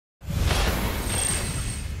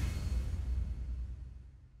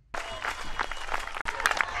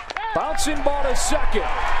Bouncing ball to second.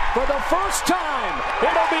 For the first time,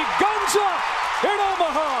 it'll be guns up in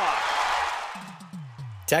Omaha.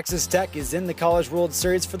 Texas Tech is in the College World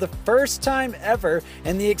Series for the first time ever,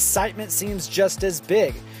 and the excitement seems just as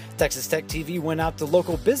big. Texas Tech TV went out to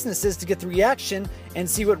local businesses to get the reaction and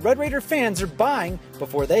see what Red Raider fans are buying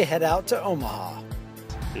before they head out to Omaha.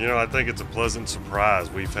 You know, I think it's a pleasant surprise.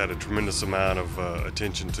 We've had a tremendous amount of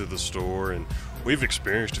attention to the store, and we've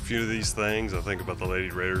experienced a few of these things. I think about the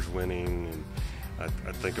Lady Raiders winning, and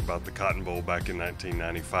I think about the Cotton Bowl back in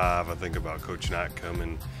 1995. I think about Coach Knight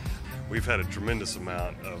coming. We've had a tremendous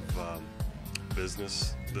amount of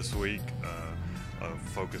business this week,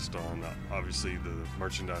 focused on obviously the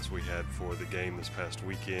merchandise we had for the game this past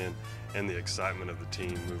weekend and the excitement of the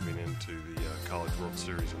team moving into the College World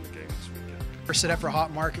Series and the game this weekend. We're set up for a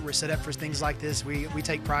hot market. We're set up for things like this. We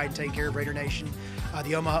take pride in taking care of Raider Nation.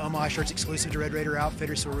 The Omaha shirt's exclusive to Red Raider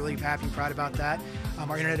Outfitters, so we're really happy and proud about that.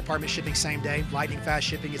 Our internet department shipping same day, lightning fast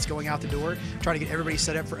shipping. It's going out the door. Trying to get everybody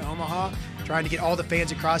set up for Omaha. Trying to get all the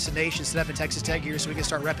fans across the nation set up in Texas Tech gear so we can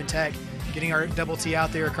start repping Tech, getting our double T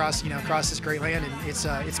out there across this great land, and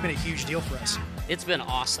it's been a huge deal for us. It's been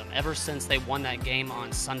awesome. Ever since they won that game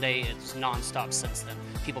on Sunday, it's nonstop since then.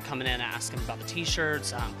 People coming in and asking about the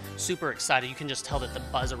t-shirts. Super excited. You can just tell that the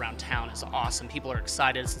buzz around town is awesome. People are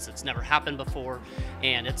excited since it's never happened before,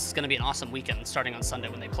 and it's going to be an awesome weekend starting on Sunday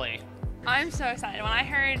when they play. I'm so excited. When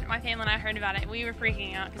my family and I heard about it, we were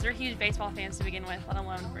freaking out because we're huge baseball fans to begin with, let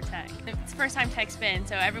alone for Tech. It's the first time Tech's been,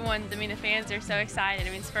 so the fans are so excited.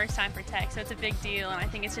 It's the first time for Tech, so it's a big deal, and I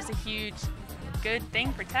think it's just a huge, good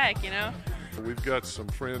thing for Tech, We've got some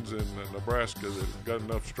friends in Nebraska that have got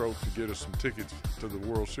enough stroke to get us some tickets to the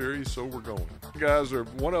World Series, so we're going. Guys,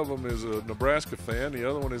 one of them is a Nebraska fan, the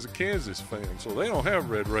other one is a Kansas fan, so they don't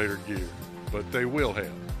have Red Raider gear, but they will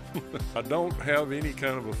have. I don't have any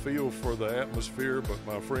kind of a feel for the atmosphere, but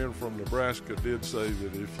my friend from Nebraska did say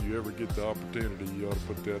that if you ever get the opportunity, you ought to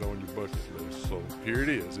put that on your bucket list. So here it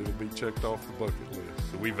is. It'll be checked off the bucket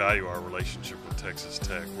list. We value our relationship with Texas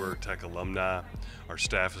Tech. We're Tech alumni. Our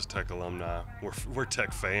staff is Tech alumni. We're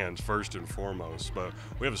Tech fans first and foremost, but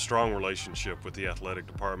we have a strong relationship with the athletic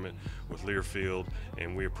department, with Learfield,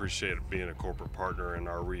 and we appreciate it being a corporate partner in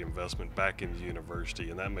our reinvestment back into the university,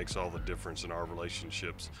 and that makes all the difference in our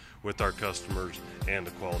relationships with our customers and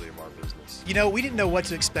the quality of our business. We didn't know what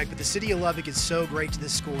to expect, but the city of Lubbock is so great to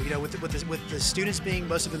this school. With the students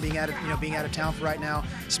most of them being out of town for right now,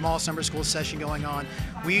 small summer school session going on,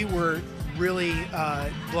 we were really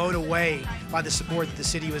blown away by the support that the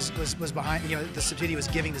city was behind. The city was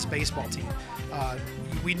giving this baseball team.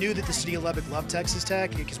 We knew that the city of Lubbock loved Texas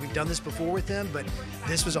Tech because we've done this before with them, but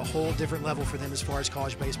this was a whole different level for them as far as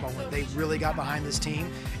college baseball went. They really got behind this team,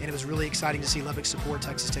 and it was really exciting to see Lubbock support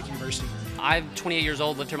Texas Tech University. I'm 28 years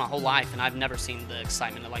old, lived here my whole life, and I've never seen the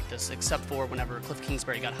excitement like this, except for whenever Cliff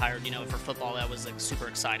Kingsbury got hired. For football, that was super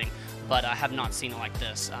exciting, but I have not seen it like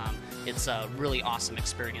this. It's a really awesome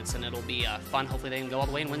experience, and it'll be fun. Hopefully they can go all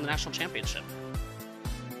the way and win the national championship.